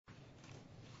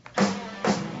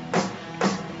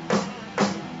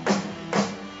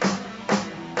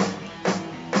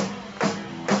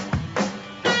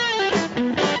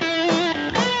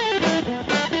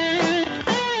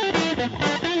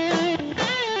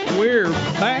We're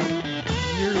back.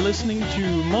 You're listening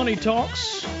to Money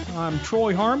Talks. I'm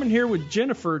Troy Harmon here with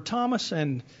Jennifer Thomas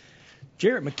and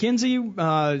Jarrett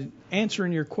McKenzie,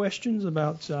 answering your questions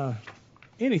about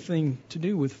anything to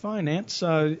do with finance.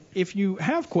 If you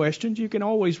have questions, you can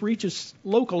always reach us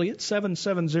locally at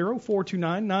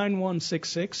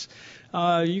 770-429-9166.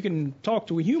 You can talk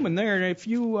to a human there. If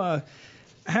you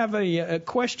have a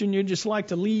question you'd just like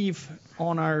to leave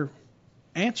on our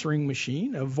answering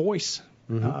machine, a voice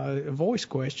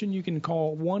question, you can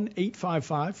call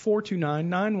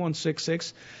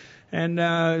 1-855-429-9166. And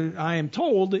I am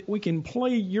told that we can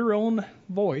play your own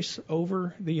voice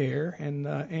over the air and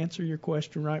answer your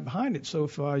question right behind it. So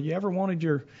if you ever wanted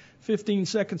your 15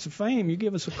 seconds of fame, you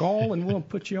give us a call and we'll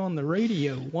put you on the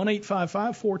radio.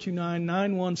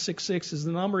 1-855-429-9166 is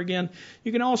the number again.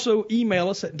 You can also email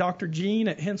us at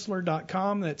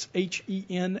drgene@henssler.com. That's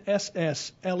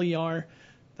HENSSLER.com.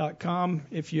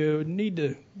 If you need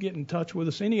to get in touch with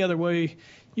us any other way,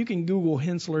 you can Google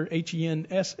Henssler,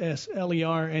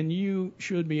 HENSSLER, and you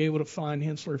should be able to find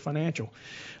Henssler Financial.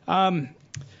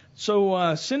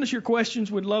 So send us your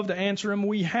questions. We'd love to answer them.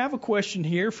 We have a question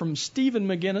here from Stephen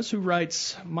McGinnis, who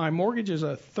writes, my mortgage is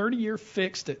a 30-year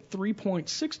fixed at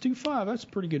 3.625. That's a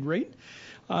pretty good rate.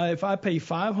 If I pay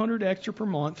 $500 extra per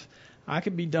month, I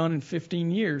could be done in 15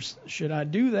 years. Should I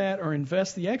do that or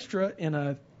invest the extra in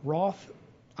a Roth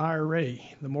IRA?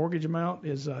 The mortgage amount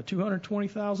is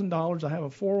 $220,000. I have a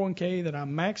 401k that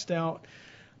I'm maxed out,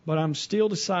 but I'm still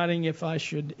deciding if I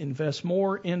should invest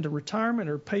more into retirement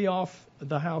or pay off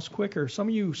the house quicker. Some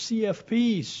of you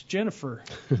CFPs, Jennifer,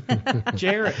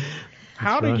 Jarrett,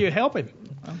 how did you help him?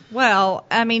 Well,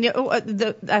 I mean,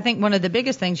 I think one of the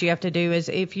biggest things you have to do is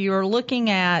if you're looking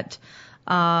at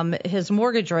his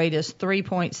mortgage rate is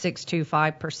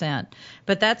 3.625%,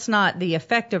 but that's not the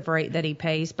effective rate that he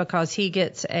pays because he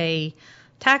gets a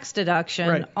tax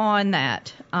deduction on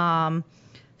that.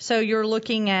 So you're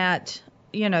looking at,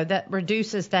 that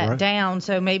reduces that down.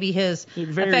 So maybe his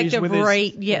effective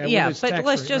rate, but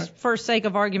let's just, for sake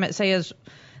of argument, say his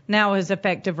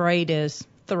effective rate is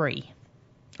 3.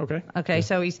 Okay.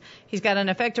 So he's got an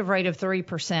effective rate of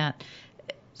 3%.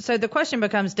 So the question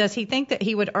becomes, does he think that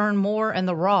he would earn more in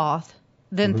the Roth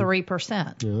than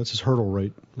 3%? Yeah, that's his hurdle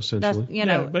rate, essentially.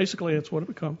 Basically that's what it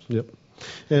becomes. Yep.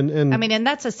 And I mean, and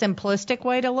that's a simplistic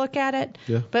way to look at it.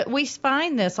 Yeah. But we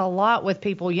find this a lot with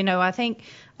people. I think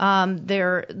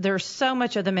there's so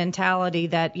much of the mentality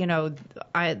that,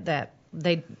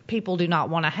 people do not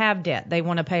want to have debt. They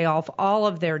want to pay off all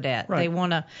of their debt. Right. They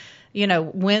want to,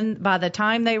 when by the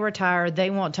time they retire, they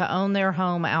want to own their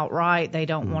home outright. They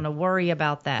don't want to worry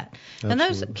about that. Absolutely. And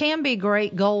those can be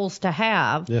great goals to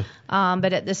have. Yeah.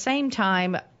 But at the same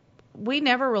time, we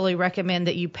never really recommend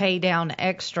that you pay down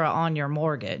extra on your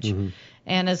mortgage. Mm-hmm.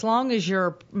 And as long as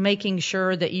you're making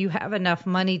sure that you have enough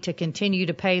money to continue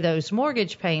to pay those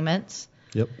mortgage payments,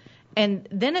 and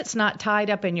then it's not tied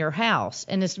up in your house.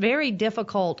 And it's very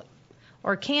difficult,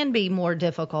 or can be more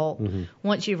difficult,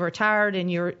 once you've retired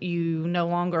and you no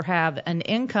longer have an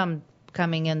income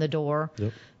coming in the door,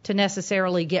 to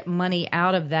necessarily get money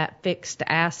out of that fixed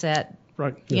asset.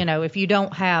 Right. If you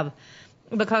don't have,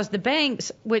 because the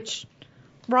banks, which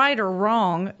right or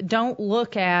wrong, don't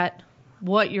look at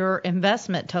what your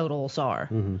investment totals are.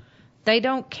 Mm-hmm. They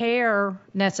don't care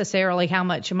necessarily how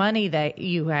much money that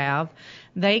you have.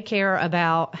 They care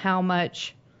about how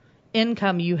much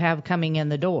income you have coming in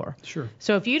the door. Sure.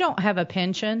 So if you don't have a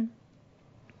pension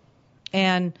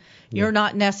and you're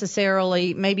not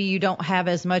necessarily, maybe you don't have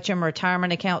as much in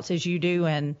retirement accounts as you do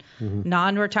in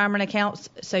non-retirement accounts,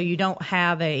 so you don't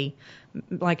have a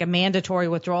mandatory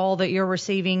withdrawal that you're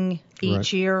receiving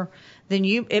each year, then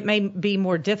it may be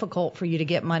more difficult for you to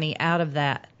get money out of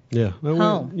that. Yeah.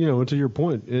 Home. To your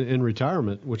point, in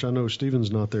retirement, which I know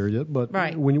Stephen's not there yet, but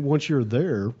once you're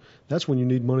there, that's when you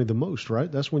need money the most, right?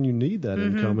 That's when you need that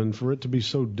income. And for it to be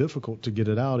so difficult to get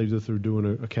it out, either through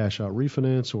doing a cash-out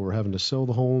refinance or having to sell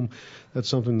the home, that's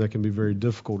something that can be very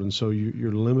difficult. And so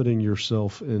you're limiting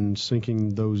yourself in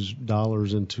sinking those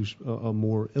dollars into a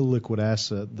more illiquid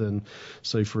asset than,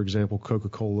 say, for example,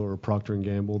 Coca-Cola or Procter &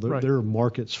 Gamble. There are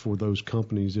markets for those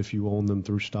companies if you own them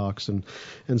through stocks. And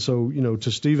so, to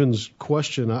Stephen's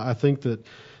question, I think that,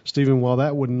 Stephen, while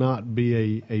that would not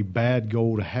be a bad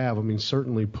goal to have, I mean,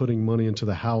 certainly putting money into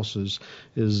the house is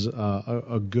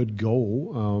a good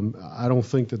goal. I don't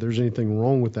think that there's anything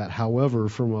wrong with that. However,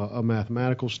 from a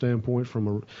mathematical standpoint, from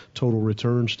a total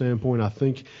return standpoint, I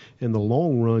think in the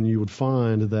long run you would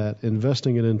find that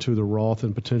investing it into the Roth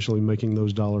and potentially making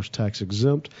those dollars tax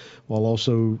exempt while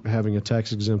also having a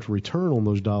tax exempt return on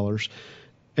those dollars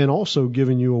and also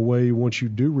giving you a way once you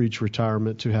do reach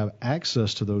retirement to have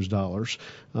access to those dollars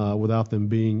without them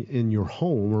being in your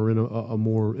home or in a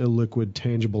more illiquid,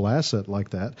 tangible asset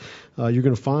like that. You're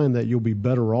going to find that you'll be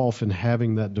better off in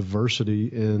having that diversity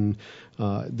in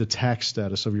the tax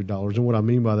status of your dollars. And what I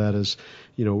mean by that is,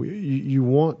 you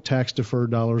want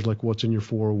tax-deferred dollars like what's in your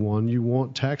 401. You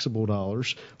want taxable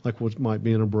dollars like what might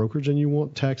be in a brokerage, and you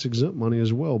want tax-exempt money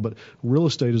as well. But real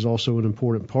estate is also an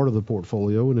important part of the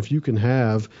portfolio, and if you can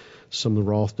have some of the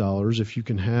Roth dollars, if you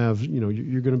can have,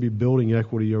 you're going to be building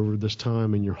equity over this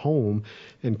time in your home,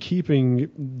 and keeping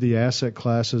the asset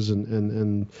classes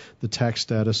and the tax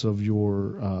status of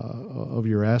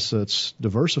your assets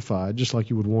diversified, just like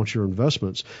you would want your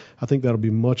investments. I think that'll be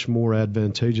much more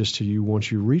advantageous to you once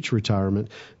you reach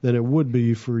retirement than it would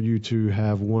be for you to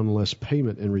have one less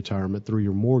payment in retirement through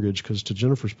your mortgage. Because to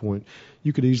Jennifer's point,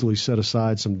 you could easily set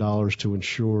aside some dollars to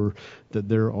ensure that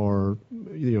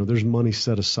there's money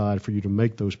set aside for you to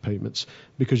make those payments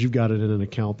because you've got it in an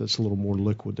account that's a little more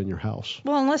liquid than your house.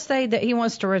 Well, and let's say that he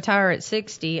wants to retire at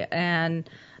 60 and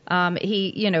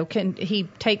he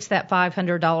takes that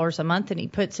 $500 a month and he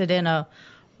puts it in a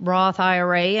Roth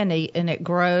IRA and it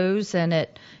grows and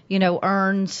it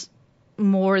earns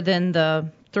more than the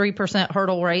 3%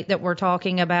 hurdle rate that we're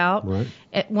talking about. Right.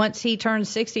 Once he turns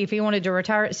 60, if he wanted to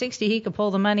retire at 60, he could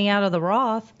pull the money out of the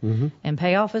Roth and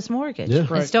pay off his mortgage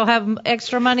and still have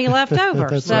extra money left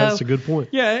over. That's a good point.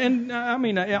 Yeah, and I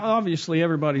mean, obviously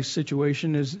everybody's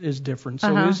situation is different,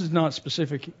 so this is not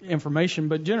specific information.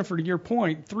 But Jennifer, to your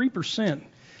point, 3%.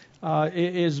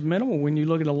 Is minimal when you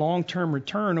look at a long-term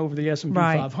return over the S&P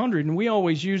 500. And we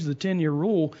always use the 10-year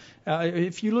rule.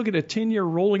 If you look at a 10-year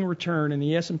rolling return in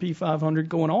the S&P 500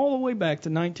 going all the way back to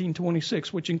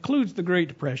 1926, which includes the Great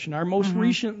Depression, our most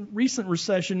recent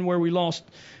recession where we lost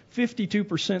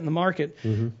 52% in the market,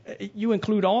 you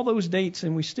include all those dates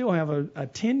and we still have a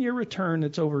 10-year return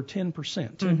that's over 10%,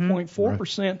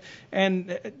 10.4%. Right.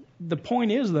 And the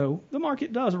point is, though, the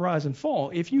market does rise and fall.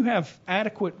 If you have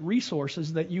adequate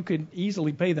resources that you could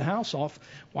easily pay the house off,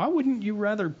 why wouldn't you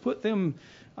rather put them,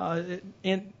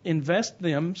 invest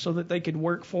them so that they could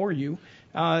work for you,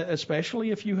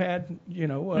 especially if you had,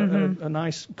 a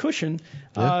nice cushion?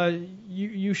 Yeah.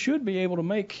 You should be able to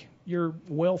make your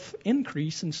wealth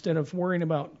increase instead of worrying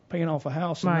about paying off a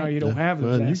house and now you don't have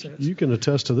those assets. You can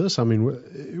attest to this. I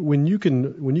mean, when you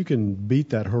can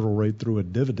beat that hurdle rate through a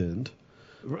dividend.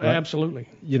 Right? Absolutely.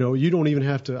 You don't even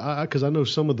have to, because I know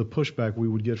some of the pushback we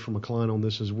would get from a client on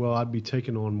this as well. I'd be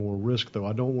taking on more risk, though.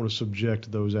 I don't want to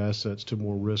subject those assets to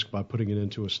more risk by putting it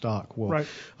into a stock. Well,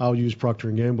 I'll use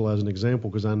Procter & Gamble as an example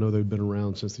because I know they've been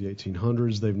around since the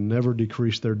 1800s. They've never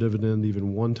decreased their dividend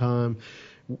even one time.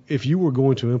 If you were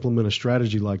going to implement a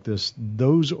strategy like this,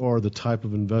 those are the type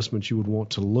of investments you would want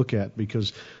to look at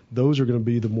because those are going to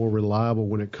be the more reliable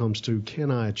when it comes to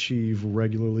can I achieve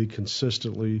regularly,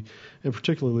 consistently, and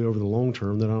particularly over the long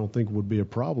term that I don't think would be a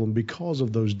problem because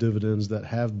of those dividends that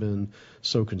have been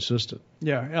so consistent.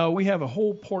 Yeah, we have a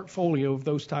whole portfolio of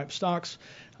those type stocks.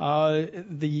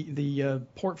 The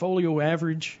portfolio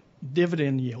average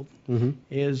dividend yield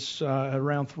is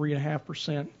around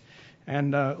 3.5%.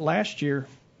 And last year,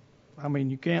 I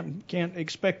mean, you can't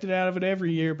expect it out of it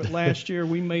every year, but last year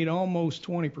we made almost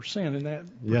 20% in that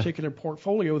particular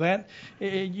portfolio. That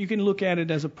you can look at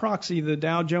it as a proxy, the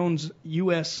Dow Jones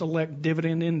U.S. Select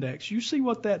Dividend Index. You see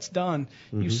what that's done.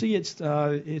 You see its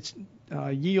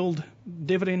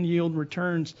dividend yield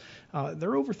returns.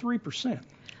 They're over 3%.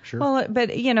 Sure. Well,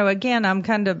 but again,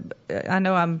 I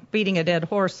know I'm beating a dead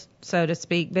horse, so to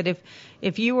speak. But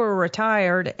if you were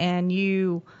retired and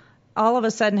you all of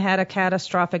a sudden had a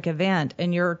catastrophic event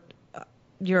and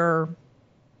your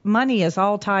money is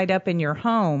all tied up in your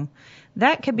home,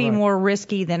 that could be more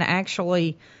risky than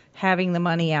actually having the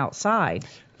money outside.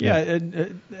 Yeah,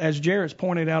 as Jarrett's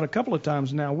pointed out a couple of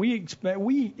times now, we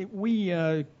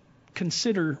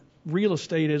consider real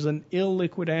estate as an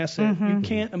illiquid asset. You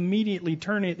can't immediately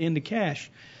turn it into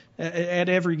cash at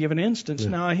every given instance.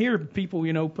 Now, I hear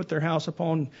people, put their house up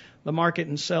on the market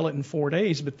and sell it in 4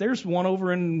 days, but there's one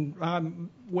over in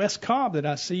West Cobb that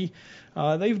I see.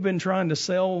 They've been trying to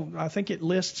sell, I think it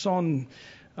lists on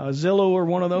Zillow or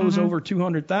one of those over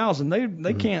 $200,000.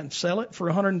 They can't sell it for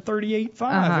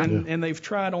 $138,500, and they've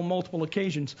tried on multiple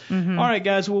occasions. All right,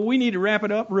 guys. Well, we need to wrap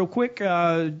it up real quick.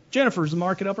 Jennifer, is the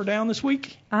market up or down this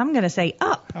week? I'm going to say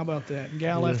up. How about that?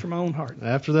 Gal after my own heart.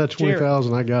 After that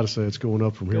 20,000, I got to say it's going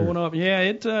up from here. Going up. Yeah,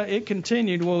 it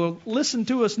continued. Well, listen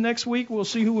to us next week. We'll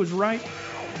see who was right.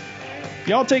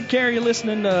 Y'all take care. You're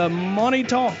listening to Money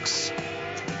Talks.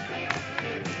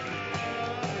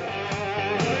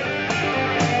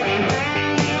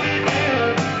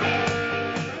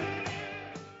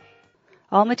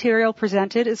 All material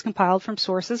presented is compiled from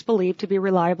sources believed to be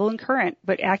reliable and current,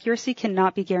 but accuracy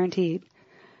cannot be guaranteed.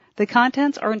 The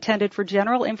contents are intended for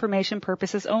general information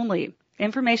purposes only.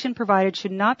 Information provided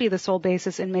should not be the sole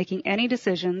basis in making any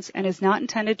decisions and is not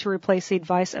intended to replace the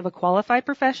advice of a qualified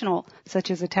professional, such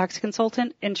as a tax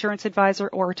consultant, insurance advisor,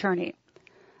 or attorney.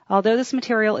 Although this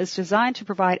material is designed to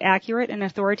provide accurate and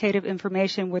authoritative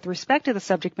information with respect to the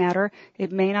subject matter,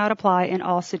 it may not apply in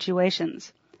all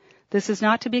situations. This is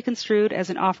not to be construed as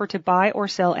an offer to buy or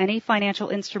sell any financial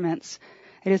instruments.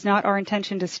 It is not our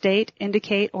intention to state,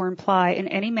 indicate, or imply in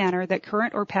any manner that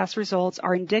current or past results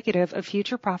are indicative of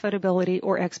future profitability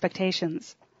or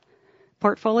expectations.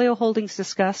 Portfolio holdings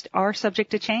discussed are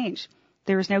subject to change.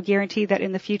 There is no guarantee that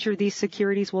in the future these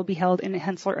securities will be held in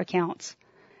Henssler accounts.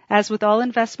 As with all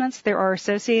investments, there are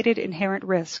associated inherent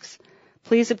risks.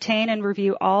 Please obtain and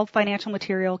review all financial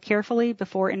material carefully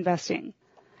before investing.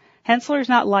 Henssler is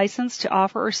not licensed to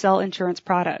offer or sell insurance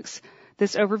products.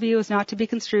 This overview is not to be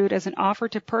construed as an offer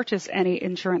to purchase any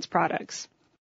insurance products.